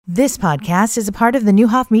This podcast is a part of the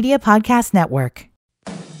Newhoff Media Podcast Network.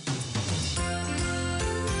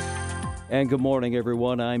 And good morning,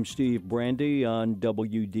 everyone. I'm Steve Brandy on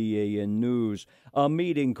WDAN News. A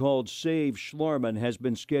meeting called Save Schlarman has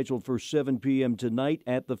been scheduled for 7 p.m. tonight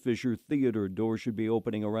at the Fisher Theater. Doors should be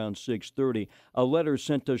opening around 6:30. A letter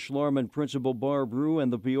sent to Schlarman Principal Barb Rue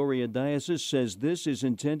and the Peoria Diocese says this is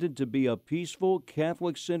intended to be a peaceful,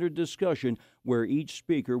 Catholic-centered discussion where each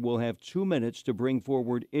speaker will have 2 minutes to bring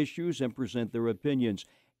forward issues and present their opinions.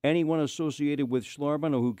 Anyone associated with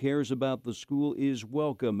Schlarman or who cares about the school is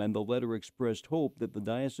welcome, and the letter expressed hope that the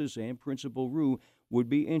diocese and Principal Rue would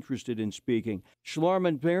be interested in speaking.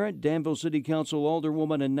 Schlarman parent, Danville City Council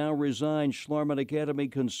Alderwoman and now resigned Schlarman Academy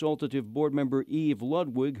Consultative Board Member Eve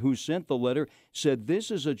Ludwig, who sent the letter, said this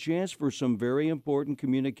is a chance for some very important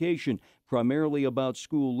communication, primarily about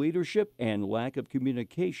school leadership and lack of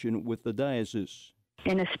communication with the diocese.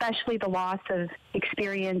 And especially the loss of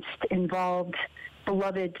experienced, involved,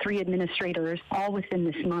 beloved 3 administrators, all within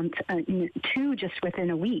this month, 2 just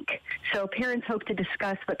within a week. So parents hope to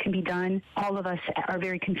discuss what can be done. All of us are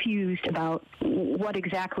very confused about what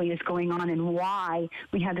exactly is going on and why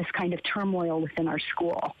we have this kind of turmoil within our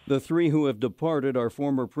school. The 3 who have departed are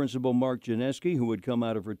former Principal Mark Janeski, who had come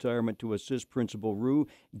out of retirement to assist Principal Rue,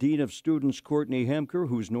 Dean of Students Courtney Hemker,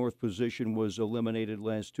 whose North position was eliminated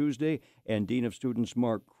last Tuesday, and Dean of Students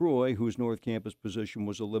Mark Croy, whose North Campus position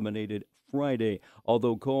was eliminated Friday.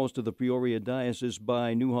 Although calls to the Peoria Diocese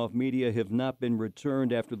by Newhoff Media have not been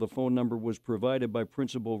returned after the phone number was provided by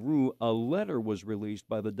Principal Rue, a letter was released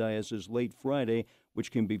by the diocese late Friday,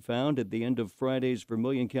 which can be found at the end of Friday's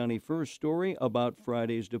Vermilion County First story about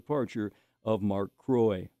Friday's departure of Mark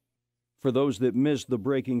Croy. For those that missed the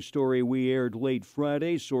breaking story we aired late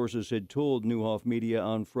Friday, sources had told Newhoff Media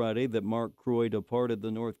on Friday that Mark Croy departed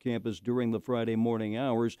the North Campus during the Friday morning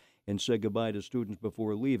hours and said goodbye to students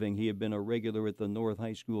before leaving. He had been a regular at the North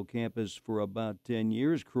High School campus for about 10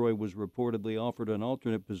 years. Croy was reportedly offered an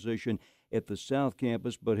alternate position at the South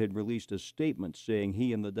Campus, but had released a statement saying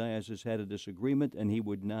he and the diocese had a disagreement and he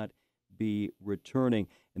would not be returning.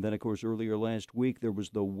 And then, of course, earlier last week, there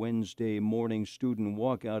was the Wednesday morning student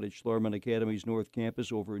walkout at Schlarman Academy's North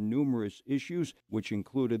Campus over numerous issues, which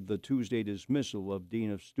included the Tuesday dismissal of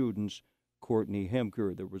Dean of Students Courtney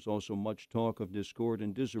Hemker. There was also much talk of discord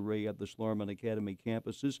and disarray at the Schlarman Academy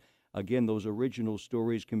campuses. Again, those original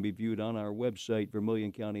stories can be viewed on our website,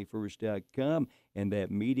 VermilionCountyFirst.com. And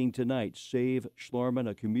that meeting tonight, Save Schlarman,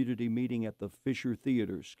 a community meeting at the Fisher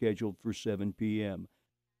Theater, scheduled for 7 p.m.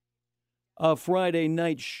 A Friday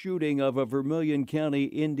night shooting of a Vermilion County,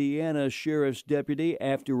 Indiana sheriff's deputy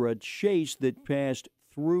after a chase that passed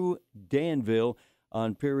through Danville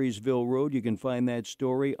on Perrysville Road. You can find that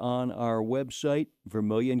story on our website,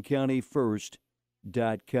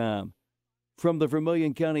 VermilionCountyFirst.com. From the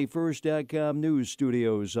VermilionCountyFirst.com news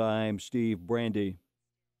studios, I'm Steve Brandy.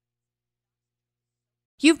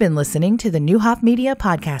 You've been listening to the Newhoff Media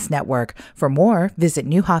Podcast Network. For more, visit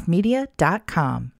newhoffmedia.com.